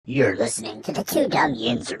You're listening to the two Dum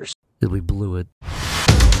Yinzers. We blew it.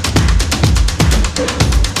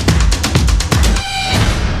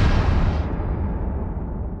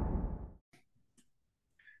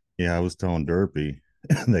 Yeah, I was telling Derpy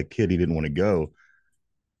that kid he didn't want to go.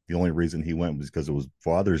 The only reason he went was because it was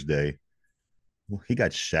Father's Day. Well, he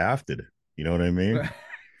got shafted. You know what I mean?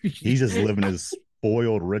 He's just living his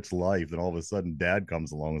spoiled, rich life. Then all of a sudden, Dad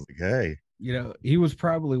comes along and is like, "Hey." You know, he was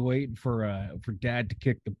probably waiting for Dad to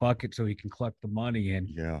kick the bucket so he can collect the money. And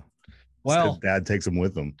yeah, well, Dad takes him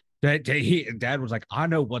with him. Dad was like, "I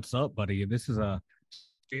know what's up, buddy. And this is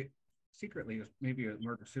secretly it was maybe a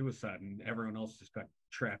murder suicide, and everyone else just got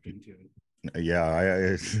trapped into it."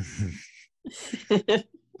 Yeah,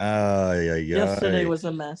 Yesterday was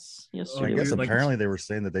a mess. I guess apparently they were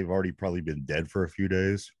saying that they've already probably been dead for a few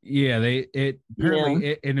days. Yeah, it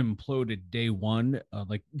imploded day one,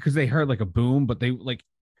 because they heard like a boom, but they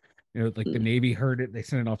the Navy heard it. They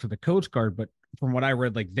sent it off to the Coast Guard, but from what I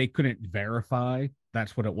read, like they couldn't verify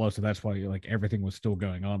that's what it was, so that's why like everything was still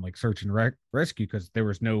going on, like search and rescue, because there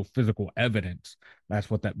was no physical evidence. That's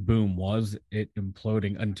what that boom was. It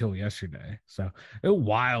imploding until yesterday. So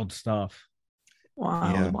wild stuff.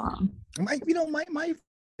 Wow. My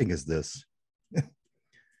thing is this.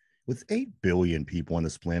 With 8 billion people on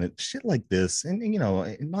this planet, shit like this, and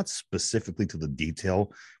not specifically to the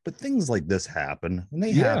detail, but things like this happen, and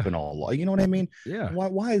they happen all a lot. You know what I mean? Yeah.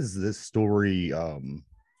 Why is this story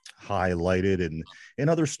highlighted and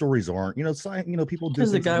other stories aren't? People do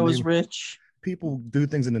because the guy was rich. People do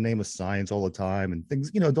things in the name of science all the time, and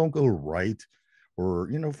things don't go right, or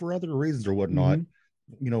for other reasons or whatnot. Mm-hmm.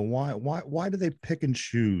 Why do they pick and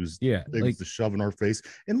choose things to shove in our face?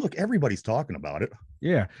 And look, everybody's talking about it.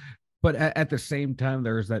 Yeah, but at the same time,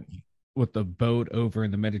 there's that with the boat over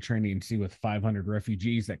in the Mediterranean Sea with 500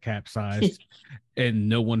 refugees that capsized, and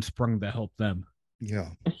no one sprung to help them. Yeah,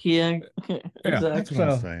 exactly. That's what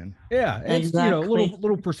I'm saying. Yeah, exactly. It's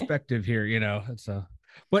little perspective here. It's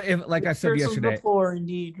but if, like I said yesterday, the poor,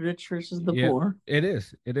 indeed, rich versus the poor. It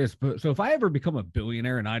is. But so if I ever become a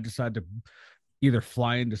billionaire and I decide to either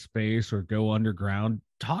fly into space or go underground,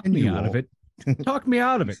 talk me out of it. Talk me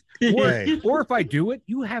out of it. Or if I do it,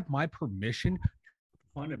 you have my permission to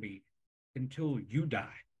make fun of me until you die.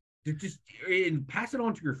 And pass it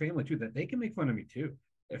on to your family too, that they can make fun of me too.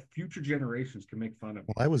 If future generations can make fun of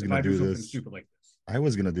me. Well, I was going to do this. Stupid like this. I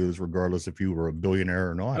was going to do this regardless if you were a billionaire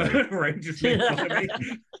or not. Right? Just make fun of me.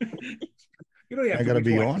 I got to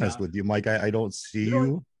be honest with you, Mike. I don't see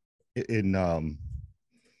you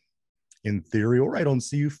in theory, or I don't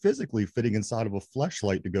see you physically fitting inside of a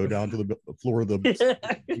fleshlight to go down to the floor of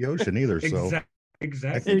the ocean either. So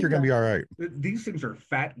exactly. I think you're going to be all right. These things are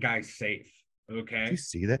fat guy safe. Okay. Did you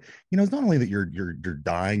see that? It's not only that you're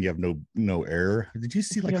dying, you have no air. Did you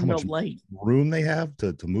see like how much room they have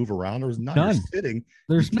to move around? There's none. Sitting.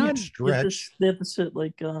 There's none. Stretch. They have to sit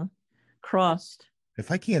like crossed.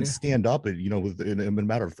 If I can't stand up, in a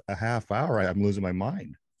matter of a half hour, I'm losing my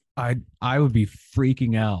mind. I would be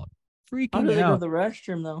freaking out. How do they go to the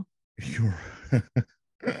restroom though?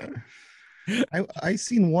 I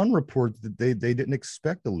seen one report that they didn't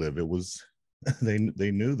expect to live. It was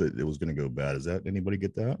they knew that it was going to go bad. Is that anybody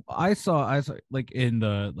get that? I saw like in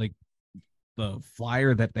the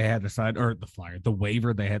flyer that they had to sign, or the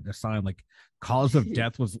waiver they had to sign, like cause of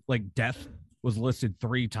death was like death was listed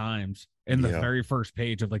 3 times in the very first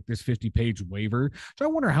page of like this 50-page waiver. So I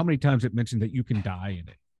wonder how many times it mentioned that you can die in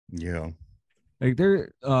it. Yeah. Like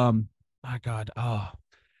there my God,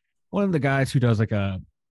 one of the guys who does like a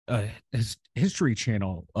history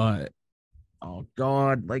channel,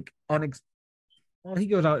 he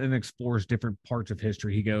goes out and explores different parts of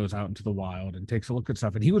history. He goes out into the wild and takes a look at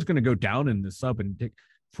stuff, and he was going to go down in the sub and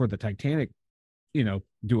for the Titanic,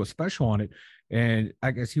 do a special on it. And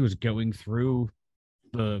I guess he was going through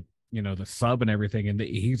the sub and everything, and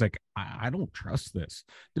he's like, I don't trust this,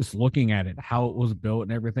 just looking at it, how it was built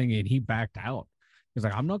and everything, and he backed out. He's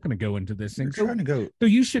like, I'm not going to go into this thing. So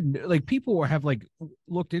you should, like, people have like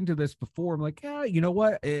looked into this before. I'm like, yeah, you know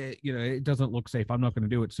what? It doesn't look safe. I'm not going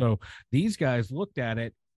to do it. So these guys looked at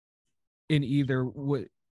it and either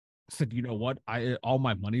said, you know what? All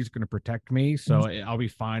my money's going to protect me, so I'll be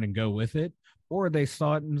fine and go with it. Or they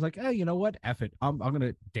saw it and was like, hey, you know what? F it. I'm going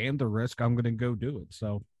to damn the risk. I'm going to go do it.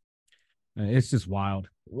 So it's just wild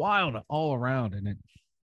all around. And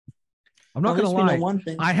I'm not going to lie. One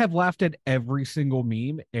thing. I have laughed at every single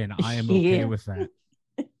meme, and I am okay with that.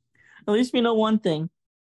 At least we know one thing.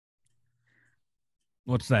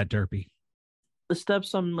 What's that, Derpy? The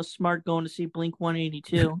stepson was smart going to see Blink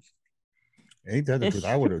 182. Ain't that the truth?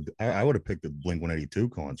 I would have picked the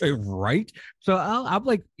Blink-182 concert. Right. So I'm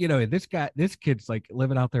like, this kid's like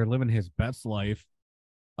living out there, living his best life.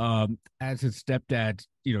 As his stepdad,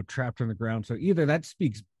 trapped on the ground. So either that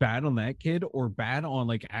speaks bad on that kid or bad on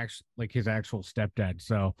like his actual stepdad.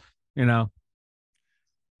 So, I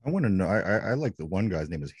want to know. I like the one guy's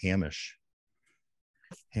name is Hamish.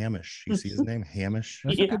 Hamish. You see his name? Hamish.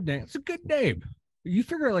 That's a good name. It's a good name. You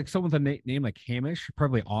figure like someone with a name like Hamish,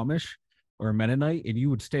 probably Amish or a Mennonite, and you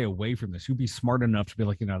would stay away from this. You'd be smart enough to be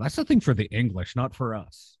like, that's the thing for the English, not for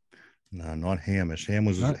us. No, not Hamish.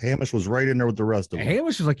 Hamish was right in there with the rest of them.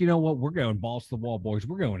 Hamish is like, you know what? We're going balls to the wall, boys.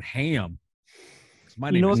 We're going ham. My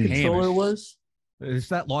name is Hamish. Controller was? It's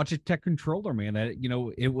that Logitech controller, man. That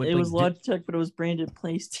it was Logitech, but it was branded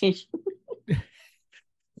PlayStation.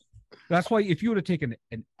 That's why if you would have taken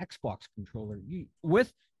an Xbox controller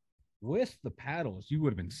with the paddles, you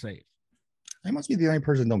would have been safe. I must be the only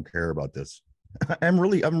person that don't care about this. I'm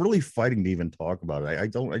really fighting to even talk about it. I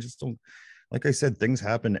just don't. Like I said, things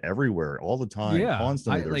happen everywhere, all the time,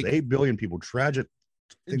 constantly. There's 8 billion people.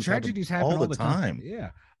 Tragedies happen all the time. Yeah,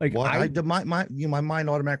 like my mind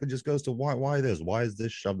automatically just goes to why this? Why is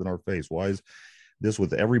this shoved in our face? Why is this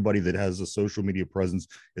with everybody that has a social media presence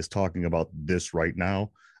is talking about this right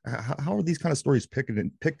now? How are these kind of stories picked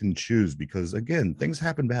and choose? Because again, things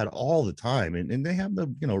happen bad all the time, and they have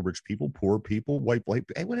the rich people, poor people, white,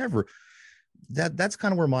 whatever. That's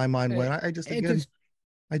kind of where my mind went. I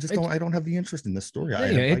don't have the interest in this story.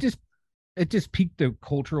 It just piqued the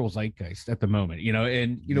cultural zeitgeist at the moment,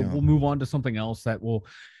 and we'll move on to something else that will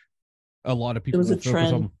a lot of people. It was a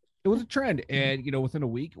trend. It was a trend, and within a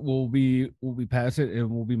week we'll be past it, and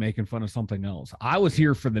we'll be making fun of something else. I was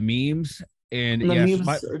here for the memes, and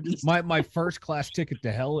yes, my first class ticket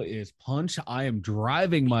to hell is Punch. I am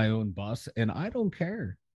driving my own bus, and I don't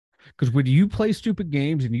care. Because when you play stupid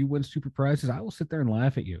games and you win stupid prizes, I will sit there and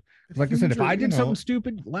laugh at you. Like I said, if I did something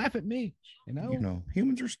stupid, laugh at me.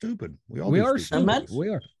 Humans are stupid. We are stupid. We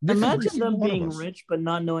are. Imagine them being rich but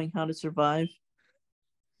not knowing how to survive.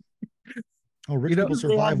 Oh, rich people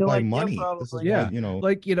survive by money.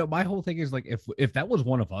 My whole thing is like if that was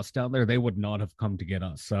one of us down there, they would not have come to get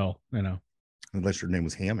us. So unless your name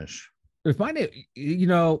was Hamish. If my name,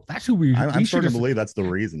 that's who we. I'm starting to believe that's the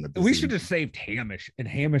reason that we should have saved Hamish and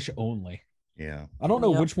Hamish only. Yeah, I don't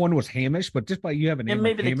know which one was Hamish, but just by you have a name, and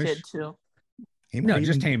maybe like the Hamish, kid too. No,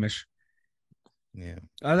 just Hamish. Yeah,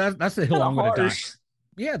 that's the hill I'm going to die.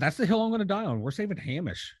 Yeah, that's the hill I'm going to die on. We're saving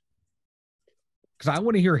Hamish because I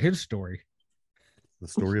want to hear his story. The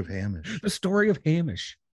story of Hamish. The story of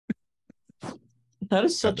Hamish. That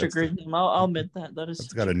is such a great name. I'll admit that.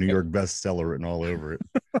 It's got a New York bestseller written all over it.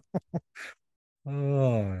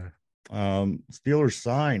 Steelers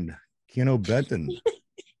signed Keno Benton.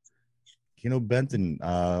 Keno Benton.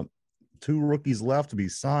 2 rookies left to be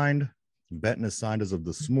signed. Benton is signed as of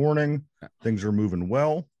this morning. Things are moving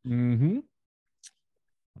well.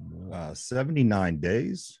 79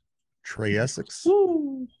 days. Trey Essex.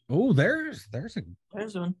 Oh, there's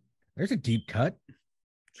one. There's a deep cut.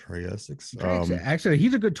 Trey Essex. Actually,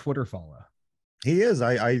 he's a good Twitter follow. He is.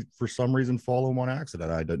 I for some reason follow him on accident.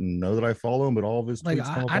 I didn't know that I follow him, but all of his tweets come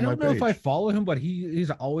up on my page. I don't know if I follow him, but he's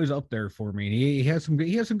always up there for me. And he has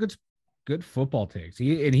some good football takes.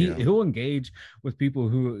 He'll engage with people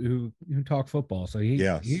who talk football. So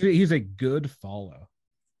he's a good follow.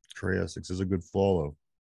 Trey Essex is a good follow.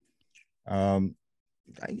 I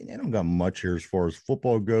don't got much here as far as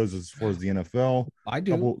football goes, as far as the NFL. I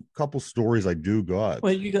do. Couple stories I do got.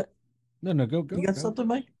 Wait, you got? No, go. You got something,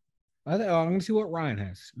 Mike? I'm going to see what Ryan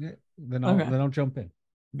has. Then I'll jump in.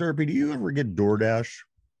 Derpy, do you ever get DoorDash?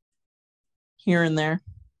 Here and there.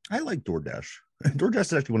 I like DoorDash. DoorDash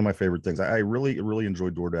is actually one of my favorite things. I really enjoy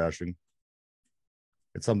DoorDashing.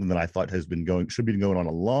 It's something that I thought should be going on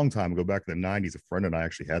a long time ago. Back in the 90s, a friend and I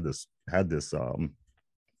actually had this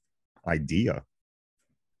idea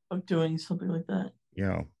of doing something like that.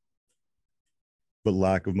 Yeah. But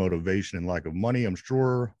lack of motivation and lack of money, I'm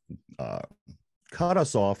sure, cut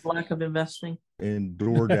us off. Lack of investing. And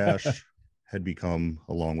DoorDash had become,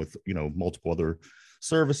 along with, multiple other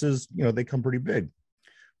services, they come pretty big.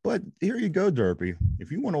 But here you go, Derpy.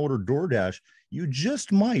 If you want to order DoorDash, you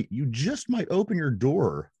just might open your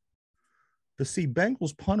door to see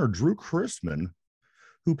Bengals punter Drew Chrisman,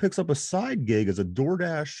 who picks up a side gig as a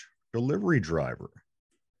DoorDash delivery driver.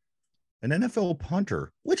 An NFL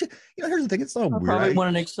punter, which, here's the thing. It's not weird. I probably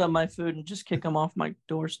want to accept my food and just kick them off my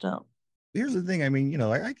doorstep. Here's the thing. I mean,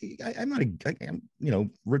 I'm not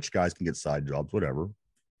rich guys can get side jobs, whatever.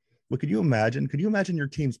 But could you imagine your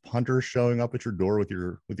team's punter showing up at your door with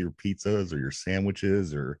your pizzas or your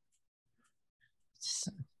sandwiches or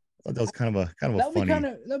That was kind of a That'd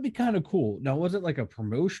funny. That'd be kind of cool. Now, was it like a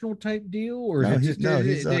promotional type deal, or No, is it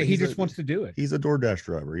just he just wants to do it? He's a DoorDash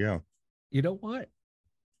driver. Yeah. You know what?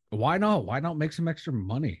 Why not? Why not make some extra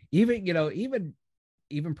money? Even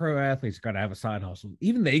even pro athletes got to have a side hustle.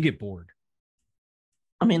 Even they get bored.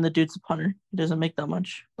 I mean, the dude's a punter. He doesn't make that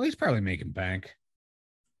much. Well, he's probably making bank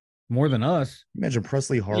more than us. Imagine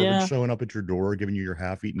Presley Harvard showing up at your door, giving you your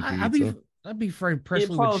half-eaten pizza. I'd be afraid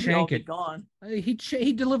Presley would shank it. Gone.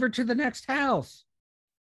 He delivered to the next house.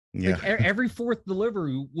 Yeah. Like every fourth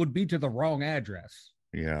delivery would be to the wrong address.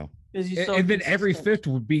 Yeah. And then every fifth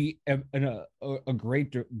would be a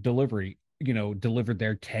great delivery, delivered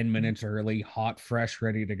there 10 minutes early, hot, fresh,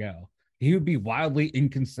 ready to go. He would be wildly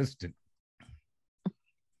inconsistent.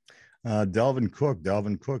 Dalvin Cook.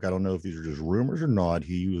 I don't know if these are just rumors or not.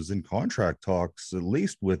 He was in contract talks, at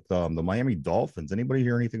least with the Miami Dolphins. Anybody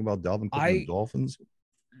hear anything about Dalvin Cook and the Dolphins?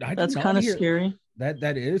 That's kind of scary.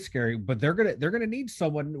 That is scary, but they're gonna need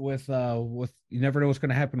someone with you never know what's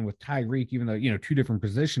gonna happen with Tyreek, even though two different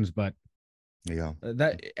positions. But yeah,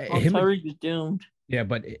 Tyreek is doomed. Yeah,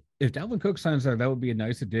 but if Dalvin Cook signs there, that would be a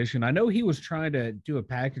nice addition. I know he was trying to do a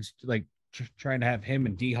package, like trying to have him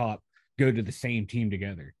and D Hop go to the same team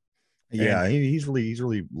together. Yeah, he's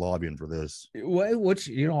really lobbying for this. Which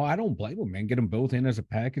I don't blame him, man. Get them both in as a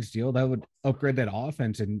package deal. That would upgrade that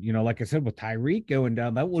offense, and like I said, with Tyreek going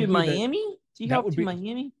down, that would to Miami. D-Hop to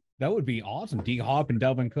Miami. That would be awesome. D Hop and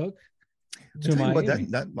Dalvin Cook to Miami.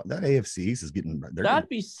 That AFC East is getting. That'd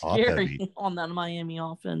be scary on that Miami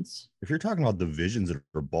offense. If you're talking about divisions that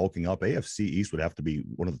are bulking up, AFC East would have to be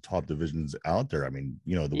one of the top divisions out there. I mean,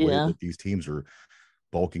 the way that these teams are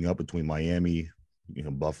bulking up between Miami.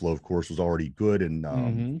 Buffalo, of course, was already good, and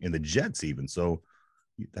the Jets even. So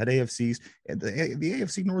that AFC, and the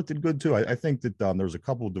AFC North did good too. I think that there's a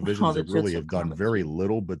couple of divisions that really have done very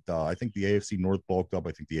little, but I think the AFC North bulked up.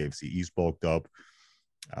 I think the AFC East bulked up.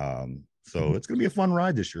 So it's going to be a fun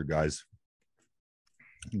ride this year, guys.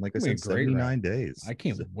 Like I said, 79 days. I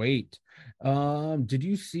can't wait. Did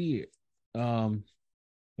you see the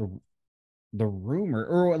rumor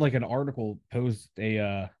or like an article posed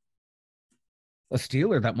a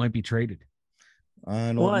Steeler that might be traded?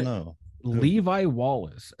 I don't know. Levi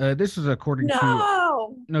Wallace. This is according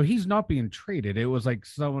to no, he's not being traded. It was like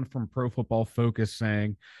someone from Pro Football Focus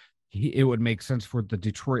saying it would make sense for the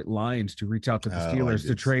Detroit Lions to reach out to the Steelers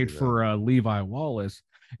to trade for Levi Wallace,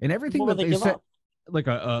 and everything that they said, like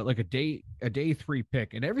a day 3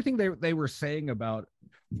 pick, and everything they were saying about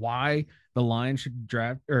why the Lions should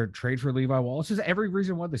draft or trade for Levi Wallace is every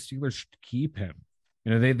reason why the Steelers should keep him.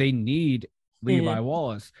 They need Levi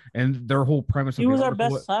Wallace, and their whole premise. He was our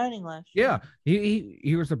best signing last year. Yeah,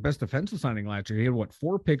 he was the best defensive signing last year. He had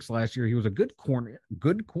 4 picks last year. He was a good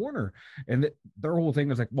corner, and their whole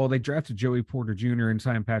thing is like, well, they drafted Joey Porter Jr. and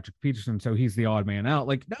signed Patrick Peterson, so he's the odd man out.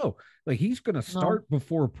 Like, no, like he's gonna start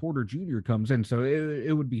before Porter Jr. comes in, so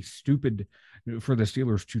it would be stupid for the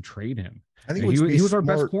Steelers to trade him. I think he was our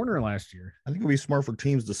best corner last year. I think it would be smart for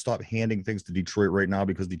teams to stop handing things to Detroit right now,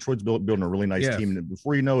 because Detroit's building a really nice team. And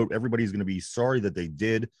before you know it, everybody's going to be sorry that they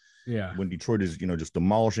did. Yeah. When Detroit is, just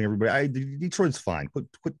demolishing everybody. Detroit's fine.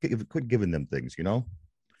 Quit giving them things,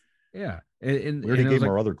 Yeah. And we already gave him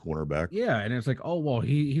our other cornerback. Yeah. And it's like, oh, well,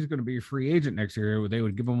 he's going to be a free agent next year. They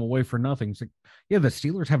would give him away for nothing. It's like, yeah, the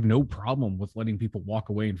Steelers have no problem with letting people walk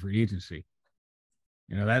away in free agency.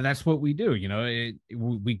 That's what we do.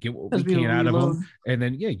 We get what we can out of them, and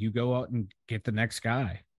then you go out and get the next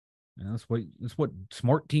guy. And that's what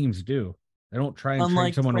smart teams do. They don't try and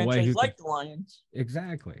trade someone away who's like the Lions.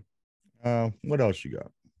 Exactly. What else you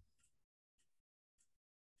got?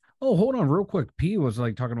 Oh, hold on real quick. P was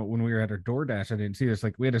like talking about when we were at our DoorDash. I didn't see this.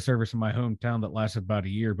 Like, we had a service in my hometown that lasted about a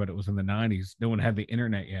year, but it was in the 90s. No one had the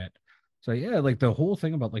internet yet. So yeah, like the whole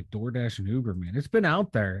thing about like DoorDash and Uber, man, it's been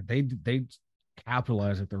out there. They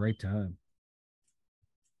capitalize at the right time.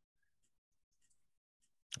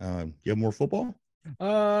 You have more football?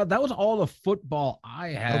 That was all the football I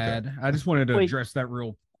had. Okay. I just wanted to address that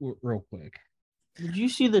real quick. Did you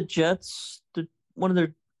see the Jets?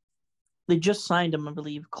 They just signed him, I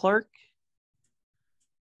believe. Clark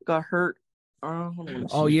got hurt.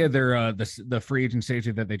 Oh yeah, they're the free agent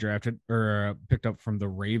safety that they drafted or picked up from the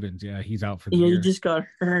Ravens. Yeah, he's out for the year. Yeah, he just got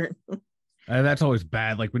hurt. That's always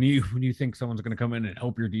bad. Like when you think someone's going to come in and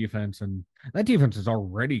help your defense, and that defense is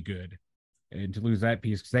already good, and to lose that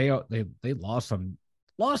piece, because they lost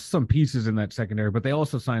some pieces in that secondary, but they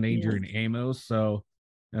also signed Adrian Amos, so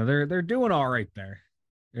they're doing all right there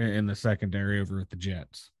in the secondary over at the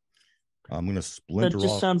Jets. I'm going to splinter off. That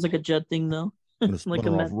just sounds like a Jet thing, though. I'm going to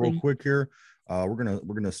splinter off real quick here. We're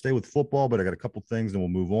gonna stay with football, but I got a couple things, and we'll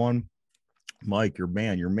move on. Mike, your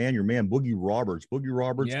man, Boogie Roberts. Boogie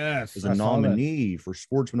Roberts Yes, is a I saw that. nominee for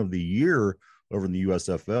Sportsman of the Year over in the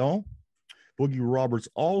USFL. Boogie Roberts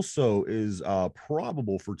also is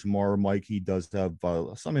probable for tomorrow. Mike, he does have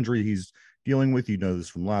some injury he's dealing with. You know this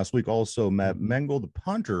from last week. Also, Matt Mengel, the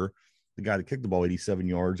punter, the guy that kicked the ball 87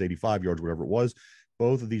 yards, 85 yards, whatever it was.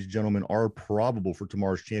 Both of these gentlemen are probable for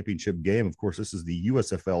tomorrow's championship game. Of course, this is the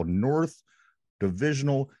USFL North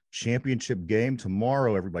Divisional Championship game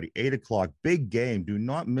tomorrow, everybody, 8 o'clock. Big game. Do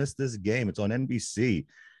not miss this game. It's on NBC.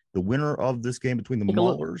 The winner of this game between the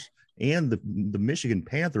Maulers and the Michigan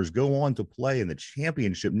Panthers go on to play in the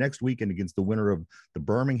championship next weekend against the winner of the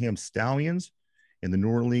Birmingham Stallions and the New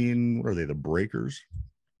Orleans, what are they, the Breakers?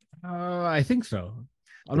 I think so.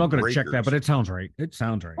 I'm not going to check that, but it sounds right. It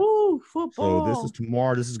sounds right. Ooh, football. So this is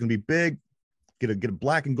tomorrow. This is going to be big. Get a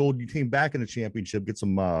black and gold team back in the championship. Get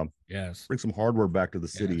some bring some hardware back to the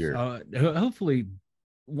city here. Hopefully,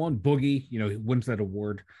 one Boogie, wins that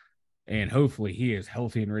award, and hopefully he is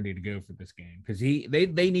healthy and ready to go for this game because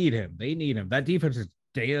they need him. They need him. That defense is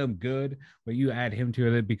damn good, but you add him to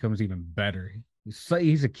it, it becomes even better.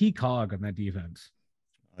 He's a key cog on that defense.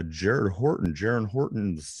 Jared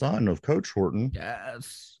Horton, the son of Coach Horton.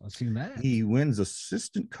 Yes, I've seen that. He wins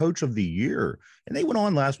Assistant Coach of the Year. And they went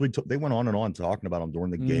on last week. They went on and on talking about him during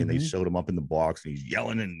the game. They showed him up in the box and he's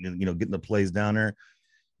yelling and getting the plays down there.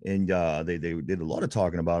 And they did a lot of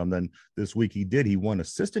talking about him. Then this week he won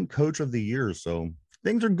Assistant Coach of the Year. So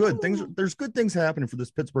things are good. There's good things happening for this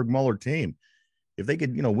Pittsburgh Mauler team. If they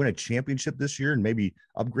could, win a championship this year and maybe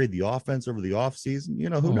upgrade the offense over the offseason,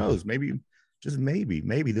 who knows? Maybe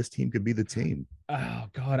this team could be the team. Oh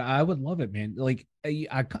God, I would love it, man. Like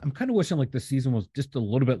I'm kind of wishing like the season was just a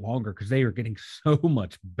little bit longer because they are getting so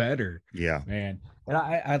much better. Yeah, man. And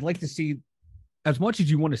I'd like to see, as much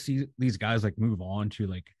as you want to see these guys like move on to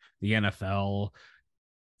like the NFL.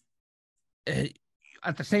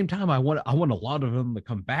 At the same time, I want a lot of them to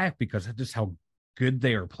come back because of just how good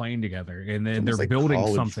they are playing together, and then they're like building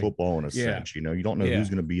college something. Football in a sense, you don't know who's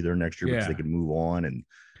going to be there next year because they can move on and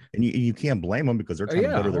you can't blame them because they're trying to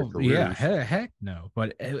better their careers. Yeah, heck no.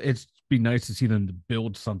 But it's be nice to see them to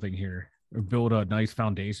build something here, or build a nice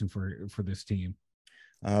foundation for this team.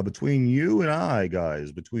 Between you and I,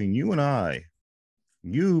 guys,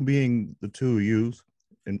 you being the two of you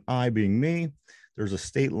and I being me, there's a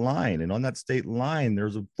state line. And on that state line,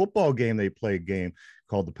 there's a football game they play, a game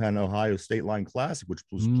called the Penn Ohio State Line Classic, which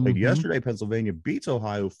was played yesterday. Pennsylvania beats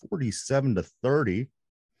Ohio 47-30.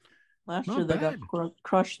 Last year they got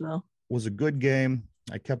crushed though. Was a good game.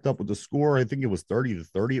 I kept up with the score. I think it was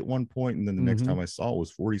 30-30 at one point, and then the next time I saw it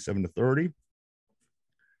was 47-30.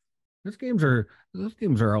 Those games are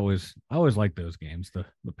always, I always like those games. The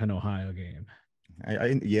Penn Ohio game.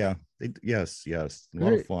 Yes, a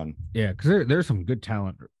lot of fun. Yeah, because there's some good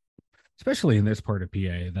talent, especially in this part of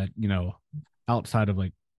PA that outside of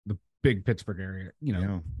like the big Pittsburgh area.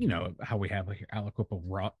 How we have like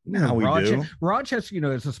Aliquippa,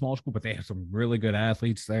 Rochester. It's a small school, but they have some really good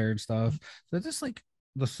athletes there and stuff. So just like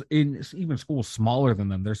in even schools smaller than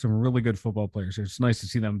them, there's some really good football players. It's nice to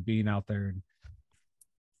see them being out there and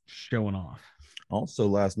showing off. Also,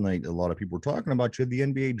 last night, a lot of people were talking about the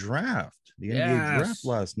NBA draft. NBA draft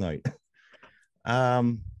last night.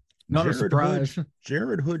 Not a surprise.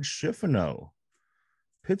 Jared Hood Schifino,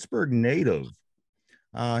 Pittsburgh native.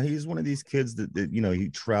 He's one of these kids that he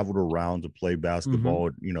traveled around to play basketball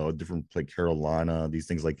at, different, like Carolina, these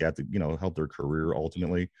things like that, to, help their career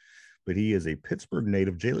ultimately. But he is a Pittsburgh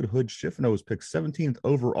native. Jalen Hood Schifino was picked 17th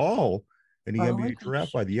overall in the NBA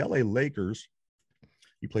draft by the LA Lakers.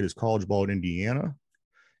 He played his college ball at Indiana,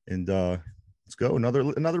 and let's go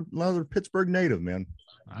another Pittsburgh native, man.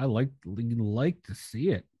 I like to see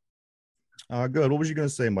it. Good. What was you going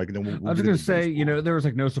to say, Mike? And then I was going to say, there was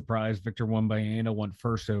like no surprise. Victor Wembanyama went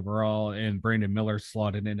first overall, and Brandon Miller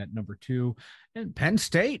slotted in at number 2. And Penn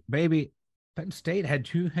State, baby, Penn State had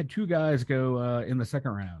two guys go in the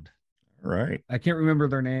second round. All right. I can't remember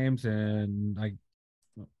their names, and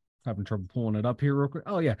having trouble pulling it up here real quick.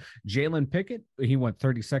 Oh yeah, Jalen Pickett. He went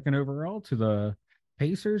 32nd overall to the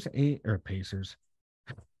Pacers.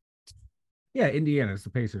 Yeah, Indiana's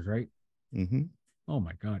the Pacers, right? Mm-hmm. Oh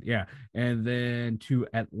my God, yeah. And then to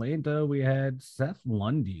Atlanta, we had Seth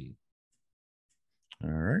Lundy.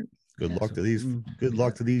 All right. Good luck to these. Good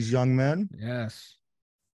luck to these young men. Yes.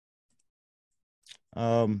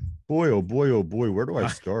 Boy, oh boy, where do I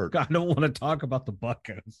start? I don't want to talk about the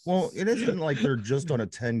Buccos. Well, it isn't like they're just on a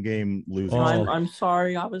 10-game losing. I'm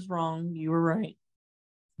sorry, I was wrong. You were right.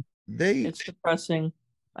 It's depressing.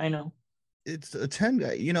 I know. It's a 10.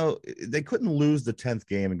 They couldn't lose the 10th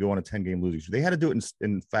game and go on a 10-game losing streak. They had to do it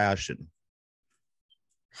in fashion.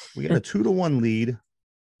 We had a 2-1 lead.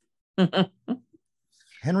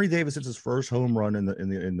 Henry Davis hits his first home run in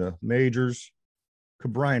the majors.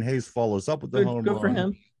 Brian Hayes follows up with the home Good run. for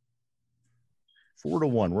him.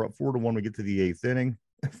 4-1. We're up 4-1. We get to the 8th inning.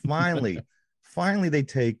 Finally, they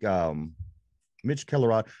take Mitch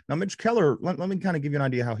Keller out. Now, Mitch Keller, let me kind of give you an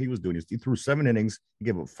idea how he was doing. He threw 7 innings. He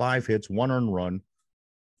gave up 5 hits, 1 earned run,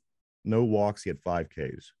 no walks. He had 5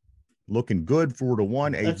 Ks. Looking good,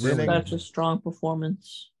 4-1, 8th inning. That's a strong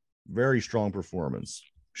performance. Very strong performance.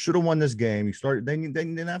 Should have won this game. You start then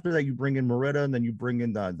after that you bring in Moretta, and then you bring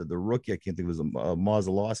in the rookie. I can't think of his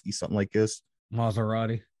Mazelowski, something like this.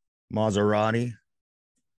 Maserati.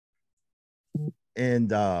 And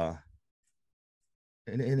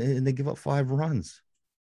they give up 5 runs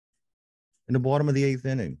in the bottom of the 8th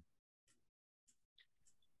inning.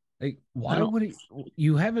 Like, why would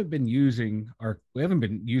we haven't been using our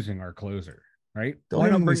closer, right? Don't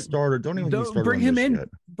even get started. Don't even get started. Bring him in. Yet.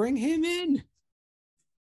 Bring him in.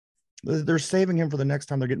 They're saving him for the next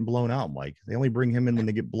time they're getting blown out, Mike. They only bring him in when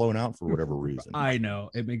they get blown out for whatever reason. I know.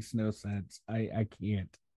 It makes no sense. I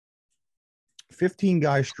can't. 15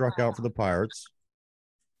 guys struck out for the Pirates.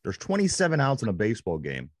 There's 27 outs in a baseball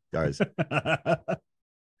game, guys.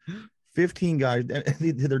 15 guys,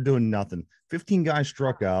 they're doing nothing. 15 guys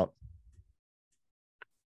struck out.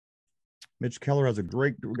 Mitch Keller has a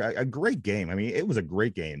great game. I mean, it was a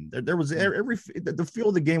great game. There was the feel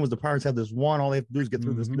of the game was the Pirates have this one. All they have to do is get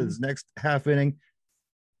through this next half inning,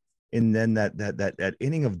 and then that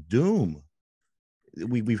inning of doom.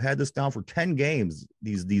 We've had this down for 10 games.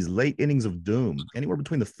 These late innings of doom, anywhere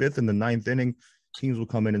between the 5th and the 9th inning, teams will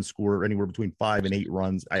come in and score anywhere between 5 and 8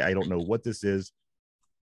 runs. I don't know what this is.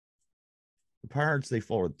 The Pirates, they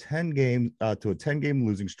fall to a 10-game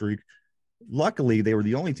losing streak. Luckily, they were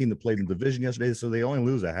the only team that played in the division yesterday, so they only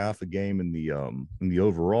lose a half a game in the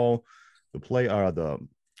overall. The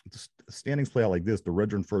standings play out like this: the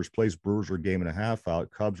Reds are in first place, Brewers are a game and a half out,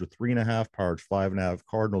 Cubs are 3.5, Pirates 5.5,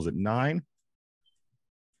 Cardinals at 9.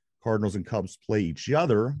 Cardinals and Cubs play each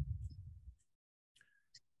other.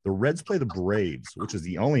 The Reds play the Braves, which is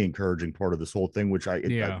the only encouraging part of this whole thing, which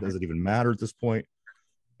it doesn't even matter at this point.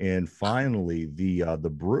 And finally,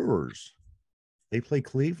 the Brewers, they play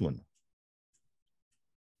Cleveland.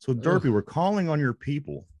 So, Derpy, we're calling on your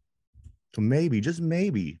people to maybe, just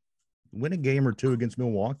maybe, win a game or 2 against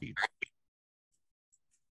Milwaukee.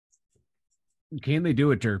 Can they do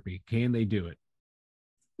it, Derpy? Can they do it?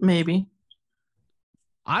 Maybe.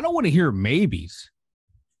 I don't want to hear maybes.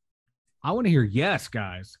 I want to hear yes,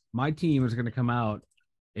 guys. My team is going to come out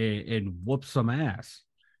and whoop some ass.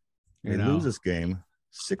 They lose this game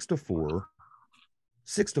 6-4.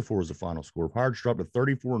 6-4 is the final score. Pirates dropped to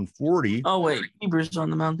 34-40. Oh wait, Hebrews on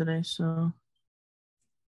the mound today. So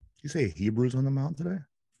you say Hebrews on the mound today?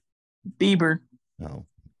 Bieber. No.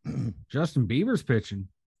 Justin Bieber's pitching.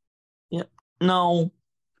 Yep. No.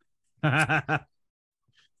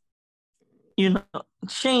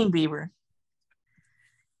 Shane Bieber.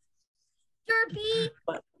 Derpy.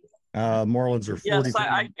 Marlins are 43. Yes,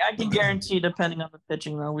 I can guarantee, depending on the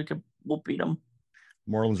pitching, though, we'll beat them.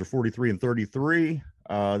 Marlins are 43-33.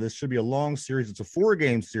 This should be a long series. It's a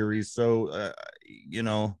 4-game series, so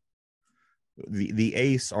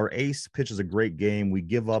our ace pitches a great game. We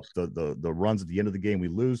give up the runs at the end of the game. We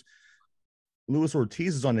lose. Luis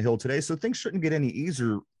Ortiz is on the hill today, so things shouldn't get any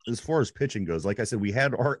easier as far as pitching goes. Like I said, we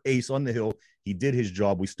had our ace on the hill. He did his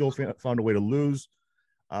job. We still found a way to lose.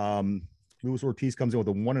 Luis Ortiz comes in with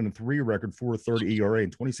a 1-3 record, 4.30 ERA,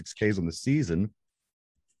 and 26 Ks on the season.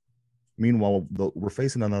 Meanwhile, we're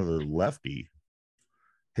facing another lefty,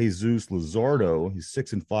 Jesus Luzardo. He's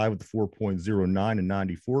 6-5 with the 4.09 and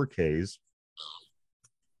 94 Ks.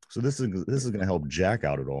 So this is going to help Jack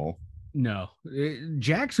out at all. No,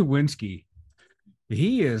 Jack Sawinski,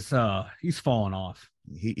 he's falling off.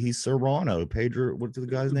 He's Serrano. Pedro, what's the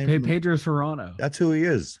guy's name? Pedro Serrano. That's who he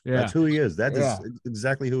is. Yeah. That's who he is. That is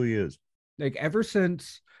exactly who he is. Like, ever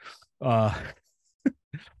since I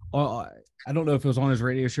don't know if it was on his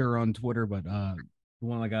radio show or on Twitter, but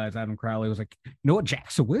one of the guys, Adam Crowley, was like, you know what, Jack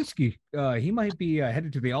Sawinski, he might be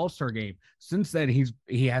headed to the All-Star game. Since then,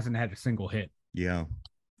 he hasn't had a single hit. Yeah.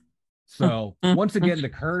 So once again, the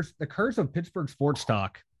curse of Pittsburgh sports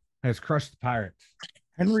talk has crushed the Pirates.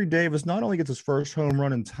 Henry Davis not only gets his first home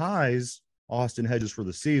run and ties Austin Hedges for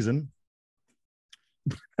the season.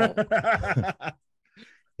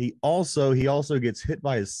 He also gets hit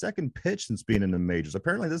by his second pitch since being in the majors.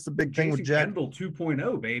 Apparently, this is a big thing with Jack. Kendall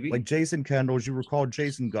 2.0, baby. Like Jason Kendall, as you recall,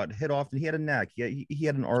 Jason got hit often. He had a knack. He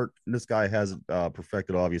had an art. And this guy has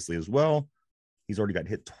perfected, obviously, as well. He's already got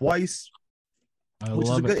hit twice. I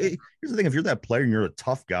love it. Here's the thing: if you're that player and you're a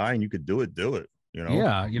tough guy and you could do it, do it. You know?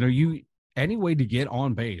 Yeah, any way to get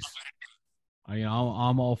on base.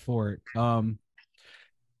 I'm all for it.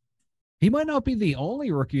 He might not be the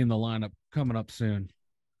only rookie in the lineup coming up soon.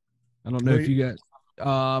 I don't know if you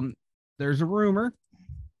got. There's a rumor.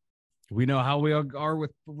 We know how we are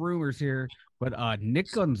with rumors here, but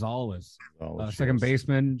Nick Gonzalez, second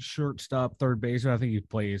baseman, shortstop, third baseman. I think he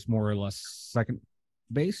plays more or less second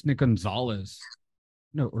base. Nick Gonzalez.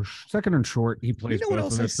 No, or second and short. He plays both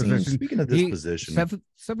of those positions. Speaking of this position,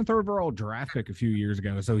 seventh overall draft pick a few years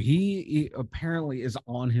ago. So he apparently is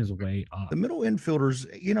on his way up. The middle infielders,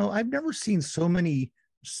 I've never seen so many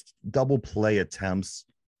double play attempts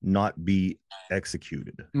not be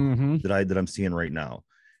executed that I'm seeing right now.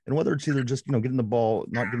 And whether it's either just not getting the ball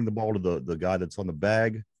to the guy that's on the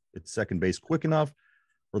bag at second base quick enough,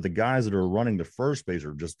 or the guys that are running to first base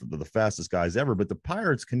are just the fastest guys ever. But the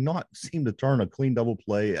Pirates cannot seem to turn a clean double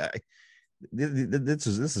play. This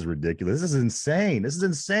is ridiculous. This is insane. This is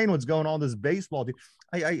insane what's going on in this baseball team.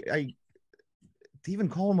 To even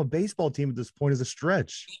call them a baseball team at this point is a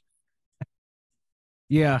stretch.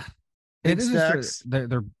 Yeah. Big Stacks.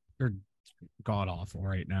 They're god awful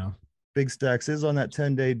right now. Big Stacks is on that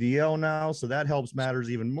 10-day DL now, so that helps matters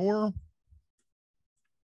even more.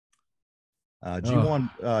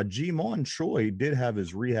 G-Mon Choi did have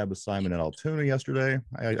his rehab assignment at Altoona yesterday.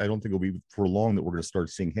 I don't think it'll be for long that we're going to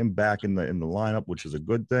start seeing him back in the lineup, which is a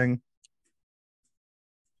good thing.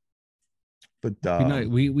 But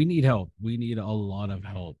we need help. We need a lot of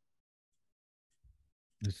help.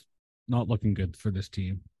 It's not looking good for this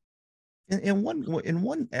team. And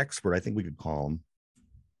one expert, I think we could call him,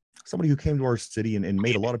 somebody who came to our city and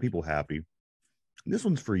made a lot of people happy. This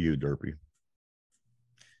one's for you, Derpy.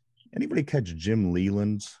 Anybody catch Jim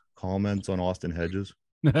Leland's comments on Austin Hedges?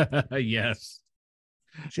 Yes.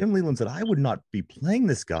 Jim Leland said, I would not be playing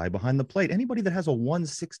this guy behind the plate. Anybody that has a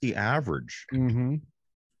 160 average,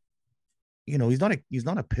 he's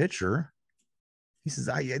not a pitcher. He says,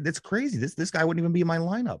 that's crazy. This guy wouldn't even be in my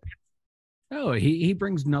lineup. Oh, he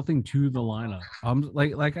brings nothing to the lineup.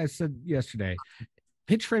 Like I said yesterday,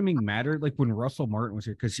 pitch framing mattered. Like when Russell Martin was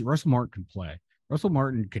here, because Russell Martin can play. Russell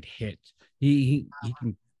Martin could hit. He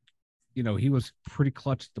can. He was pretty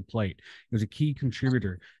clutch at the plate. He was a key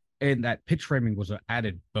contributor. And that pitch framing was an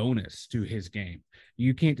added bonus to his game.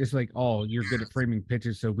 You can't just you're good at framing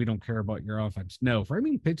pitches, so we don't care about your offense. No,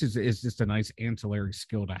 framing pitches is just a nice ancillary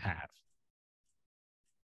skill to have.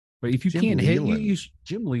 But if you can't hit, you use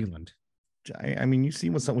Jim Leland. I mean, you see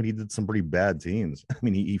when he did some pretty bad teams. I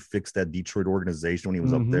mean, he fixed that Detroit organization when he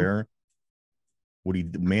was up there. What he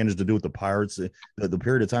managed to do with the Pirates, the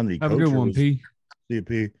period of time that he coached. Have a good one, P.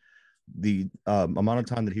 The amount of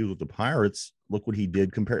time that he was with the Pirates, look what he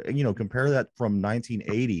did. Compare that from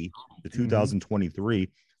 1980 to 2023.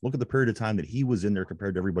 Look at the period of time that he was in there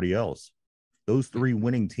compared to everybody else. Those three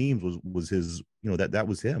winning teams was his, that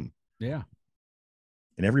was him. Yeah.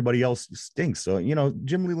 And everybody else stinks. So,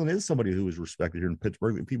 Jim Leland is somebody who is respected here in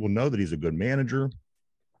Pittsburgh. People know that he's a good manager.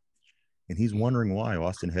 And he's wondering why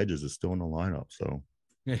Austin Hedges is still in the lineup. So,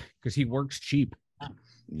 yeah, because he works cheap.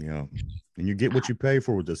 Yeah, and you get what you pay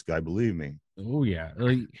for with this guy, believe me. Oh yeah,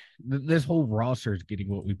 this whole roster is getting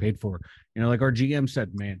what we paid for. Like our GM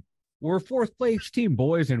said, man, we're a fourth place team,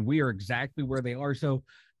 boys, and we are exactly where they are. So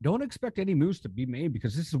don't expect any moves to be made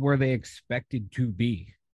because this is where they expected to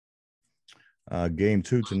be. Game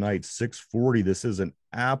 2 tonight, 6:40. This is an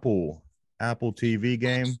Apple TV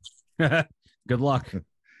game. Good luck.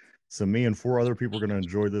 So me and 4 other people are going to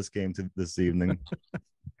enjoy this game this evening.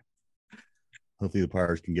 Hopefully the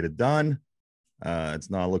Pirates can get it done. It's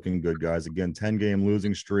not looking good, guys. Again, 10-game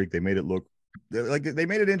losing streak. They made it look like they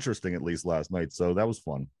made it interesting at least last night. So that was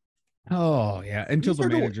fun. Oh yeah. Until the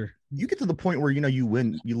manager. You get to the point where, you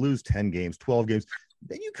win, you lose 10 games, 12 games.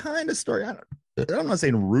 Then you kind of start, I'm not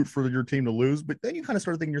saying root for your team to lose, but then you kind of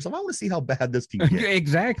start thinking to yourself, I want to see how bad this team gets.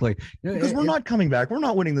 Exactly. Because we're not coming back. We're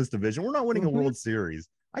not winning this division. We're not winning a World Series.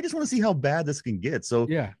 I just want to see how bad this can get. So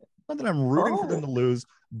yeah. Not that I'm rooting for them to lose,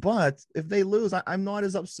 but if they lose, I'm not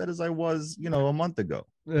as upset as I was, a month ago.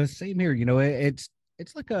 Same here. It's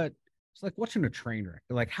like watching a train wreck.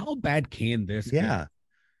 Like, how bad can this get?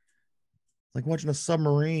 Like watching a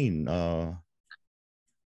submarine or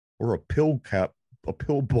a pill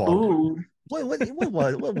bottle.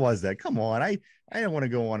 What was that? Come on. I don't want to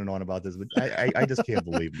go on and on about this, but I just can't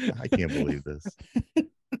believe it. I can't believe this.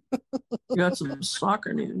 You got some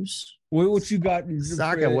soccer news. What you got in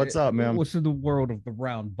soccer? What's up, man? What's in the world of the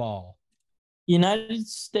round ball? United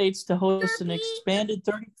States to host an expanded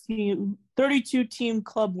 32-team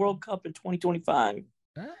Club World Cup in 2025.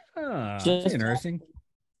 Interesting.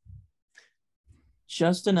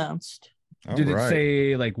 Just announced. All Did it right.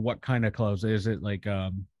 say like what kind of clubs? Is it like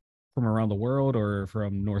from around the world or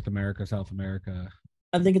from North America, South America?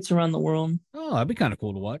 I think it's around the world. Oh, that'd be kind of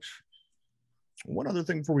cool to watch. One other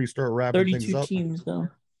thing before we start wrapping things 32 up. teams, though.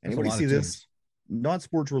 That's a Anybody lot see of this? teams. Not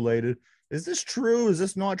sports related. Is this true? Is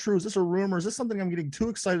this not true? Is this a rumor? Is this something I'm getting too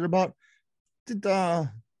excited about? Did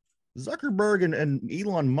Zuckerberg and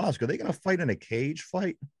Elon Musk, are they going to fight in a cage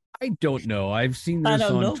fight? I don't know. I've seen I this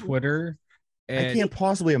don't on know. Twitter. I And can't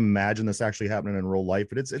possibly imagine this actually happening in real life,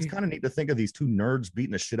 but it's kind of neat to think of these two nerds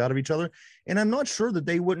beating the shit out of each other. And I'm not sure that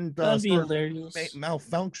they wouldn't That'd be start hilarious.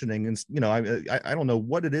 malfunctioning. And, you know, I don't know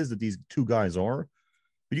what it is that these two guys are,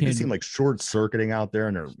 but you can see them like short circuiting out there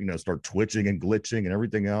and they're, you know, start twitching and glitching and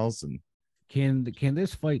everything else. And can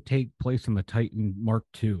this fight take place in the Titan Mark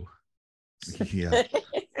II? yeah.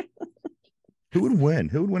 Who would win?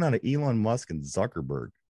 Who would win out of Elon Musk and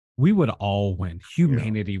Zuckerberg? We would all win.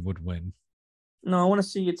 Humanity would win. No, I want to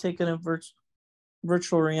see it taken in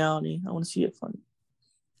virtual reality. I want to see it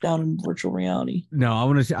down in virtual reality. No, I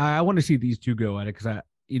want to see these two go at it because I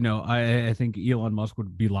think Elon Musk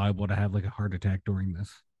would be liable to have like a heart attack during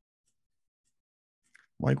this.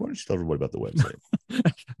 Mike, why don't you tell everybody about the website?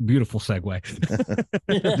 Beautiful segue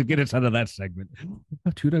to get us out of that segment.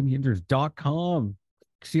 2dumyinzers.com.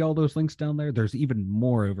 See all those links down there. There's even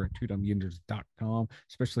more over at 2dumyinzers.com.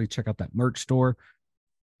 Especially check out that merch store.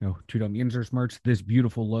 You know, 2Dumb Yinzers merch. This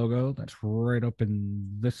beautiful logo that's right up in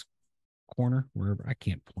this corner, wherever I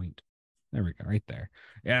can't point. There we go, right there.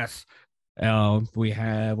 Yes. We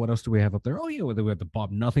have, what else do we have up there? Oh yeah, we have the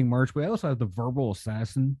Bob Nothing merch. We also have the Verbal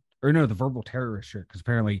Assassin, or no, the Verbal Terrorist shirt, because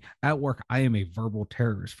apparently at work I am a verbal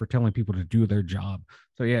terrorist for telling people to do their job.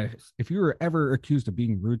 So yeah, if you were ever accused of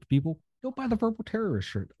being rude to people, go buy the Verbal Terrorist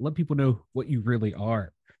shirt. Let people know what you really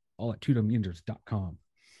are. All at 2dumyinzers.com.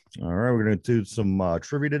 All right, we're going to do some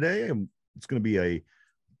trivia today. It's going to be a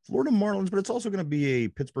Florida Marlins, but it's also going to be a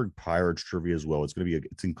Pittsburgh Pirates trivia as well. It's going to be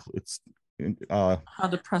How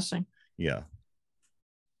depressing. Yeah.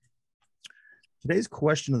 Today's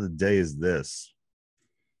question of the day is this: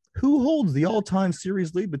 who holds the all-time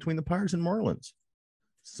series lead between the Pirates and Marlins?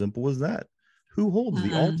 Simple as that. Who holds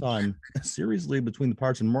the all-time series lead between the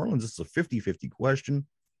Pirates and Marlins? It's a 50-50 question.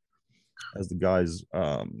 As the guys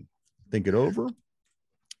think it over,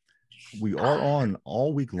 we are on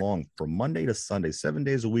all week long from Monday to Sunday, 7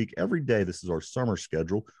 days a week, every day. This is our summer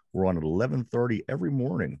schedule. We're on at 11:30 every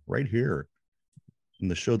morning right here. In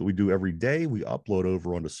the show that we do every day, we upload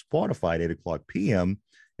over onto Spotify at 8 o'clock p.m.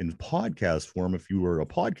 in podcast form. If you were a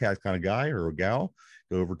podcast kind of guy or a gal,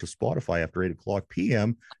 go over to Spotify after 8 o'clock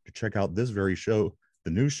p.m. to check out this very show,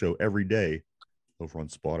 the new show every day over on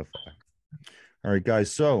Spotify. All right,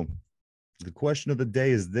 guys. So the question of the day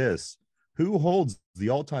is this: who holds the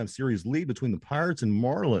all-time series lead between the Pirates and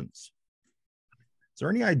Marlins? Is there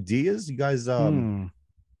any ideas? You guys talk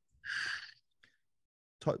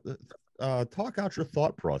out your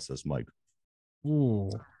thought process, Mike. Ooh.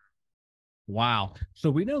 Wow. So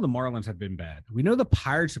we know the Marlins have been bad. We know the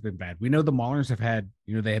Pirates have been bad. We know the Marlins have had,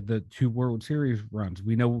 they had the 2 World Series runs.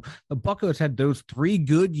 We know the Buccos had those 3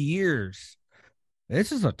 good years.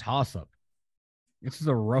 This is a toss-up. This is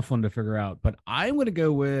a rough one to figure out, but I'm going to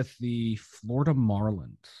go with the Florida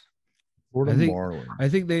Marlins. Marlins. I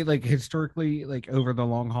think they historically, over the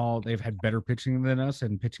long haul, they've had better pitching than us,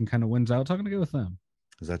 and pitching kind of wins out. So I'm going to go with them.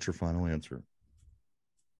 Is that your final answer?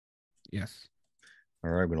 Yes.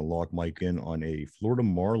 All right, I'm going to lock Mike in on a Florida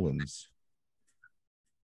Marlins.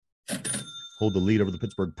 Hold the lead over the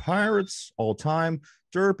Pittsburgh Pirates all time.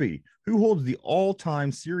 Derpy, who holds the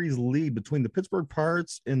all-time series lead between the Pittsburgh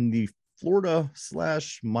Pirates and the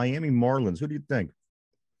Florida/Miami Marlins? Who do you think?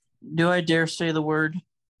 Do I dare say the word?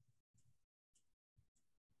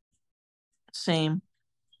 Same.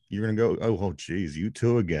 You're going to go, oh, geez, you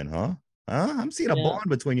two again, huh? I'm seeing a bond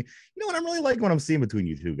between you. You know what? I'm really liking what I'm seeing between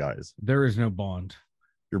you two guys. There is no bond.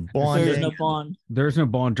 You're bonding. There's no bond. There's no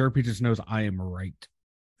bond. Derpy just knows I am right.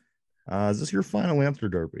 Is this your final answer,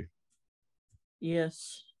 Derpy?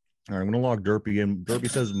 Yes. All right, I'm going to lock Derpy in. Derpy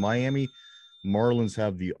says Miami Marlins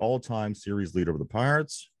have the all-time series lead over the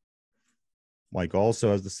Pirates. Mike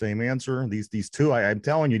also has the same answer. These two, I'm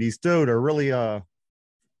telling you, these two are really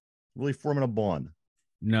forming a bond.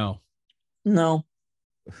 No.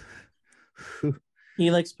 He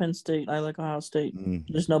likes Penn State. I like Ohio State.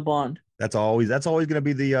 There's no bond. That's always going to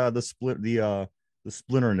be the split, the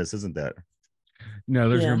splinterness, isn't that? No,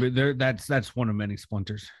 there's going to be there. That's one of many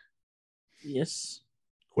splinters. Yes.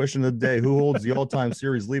 Question of the day: who holds the all-time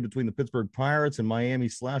series lead between the Pittsburgh Pirates and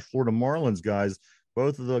Miami/Florida Marlins? Guys,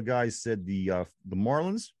 both of the guys said the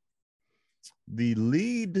Marlins. The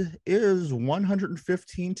lead is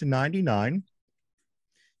 115-99.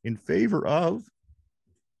 in favor of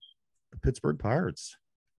the Pittsburgh Pirates.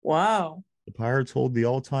 Wow. The Pirates hold the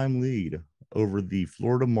all-time lead over the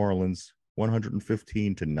Florida Marlins,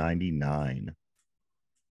 115-99.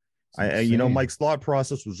 Mike's thought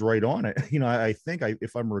process was right on it. I think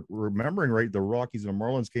if I'm remembering right, the Rockies and the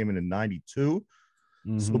Marlins came in 92.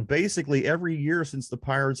 Mm-hmm. So basically every year since the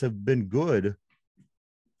Pirates have been good,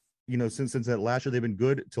 since that last year they've been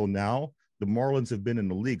good till now, the Marlins have been in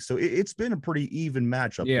the league. So it's been a pretty even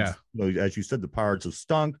matchup. Yeah. As you said, the Pirates have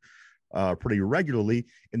stunk pretty regularly,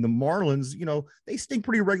 and the Marlins, they stink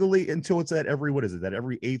pretty regularly until it's that every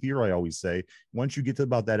 8th year. I always say, once you get to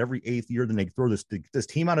about that every 8th year, then they throw this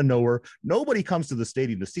team out of nowhere. Nobody comes to the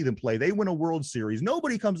stadium to see them play. They win a World Series.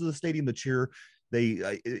 Nobody comes to the stadium to cheer.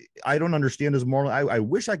 I don't understand this Marlins. I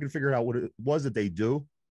wish I could figure out what it was that they do,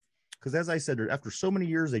 because as I said, after so many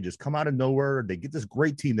years, they just come out of nowhere. They get this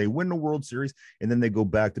great team. They win the World Series, and then they go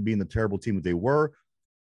back to being the terrible team that they were.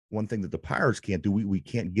 One thing that the Pirates can't do, we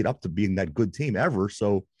can't get up to being that good team ever.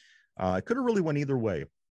 So it could have really went either way.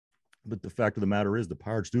 But the fact of the matter is the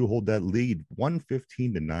Pirates do hold that lead,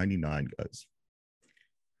 115-99, guys.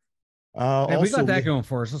 Hey, we got that going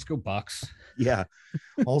for us. Let's go Bucks. Yeah.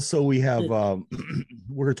 Also, we have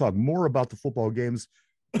we're going to talk more about the football games,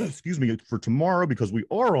 for tomorrow, because we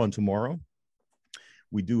are on tomorrow.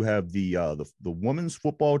 We do have the women's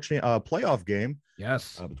football playoff game.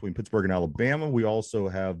 Yes. Between Pittsburgh and Alabama. We also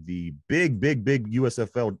have the big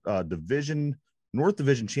USFL North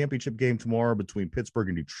Division championship game tomorrow between Pittsburgh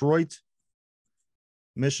and Detroit.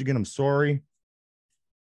 Michigan, I'm sorry.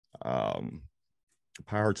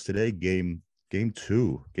 Pirates today, game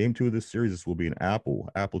 2. Game 2 of this series. This will be an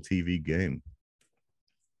Apple TV game.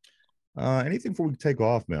 Anything before we take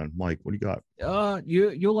off, man? Mike, what do you got?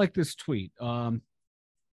 You'll like this tweet.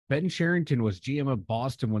 Ben Sherrington was GM of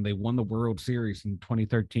Boston when they won the World Series in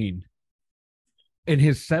 2013. In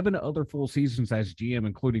his 7 other full seasons as GM,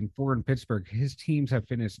 including 4 in Pittsburgh, his teams have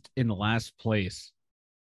finished in last place.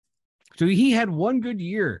 So he had one good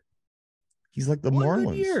year. He's like the Marlins.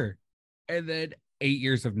 Good year. And then 8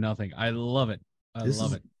 years of nothing. I love it.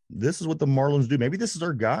 This is what the Marlins do. Maybe this is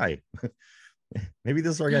our guy. Maybe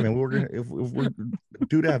this is our guy. Man, if we're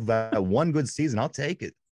due to have that one good season, I'll take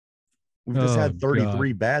it. We've just had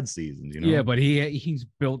 33 bad seasons, Yeah, but he's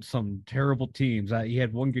built some terrible teams. He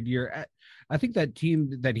had one good year. I think that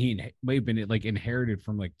team that he may have been inherited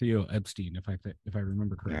from Theo Epstein, if I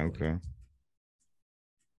remember correctly. Okay.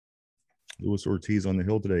 Luis Ortiz on the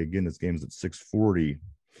hill today. Again, this game's at 6:40.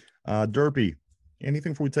 Derpy,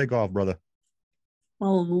 anything before we take off, brother?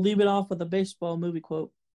 I'll leave it off with a baseball movie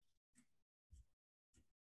quote.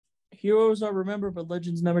 Heroes are remembered, but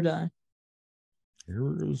legends never die.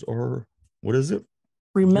 Heroes are, what is it?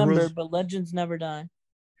 Remembered, but legends never die.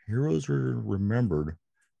 Heroes are remembered,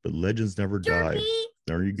 but legends never die.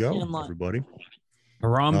 There you go, everybody.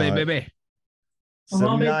 Harambe, baby.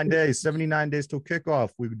 79 days till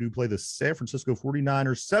kickoff. We do play the San Francisco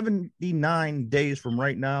 49ers. 79 days from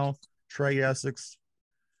right now. Trey Essex,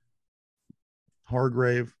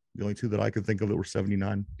 Hargrave, the only 2 that I could think of that were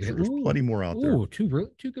 79. There's plenty more out there. Two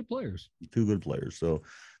good players. 2 good players. So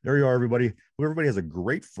there you are, everybody. Hope everybody has a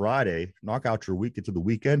great Friday. Knock out your week, get to the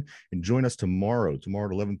weekend, and join us tomorrow.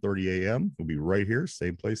 Tomorrow at 11:30 a.m. We'll be right here,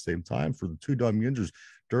 same place, same time, for the 2 Dum Yinzers,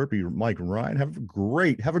 Derpy, Mike, and Ryan. Have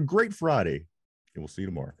a great Friday. And we'll see you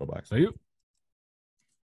tomorrow. Bye-bye. See you.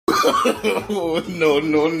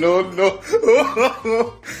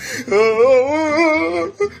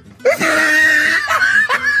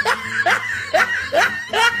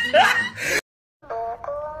 No.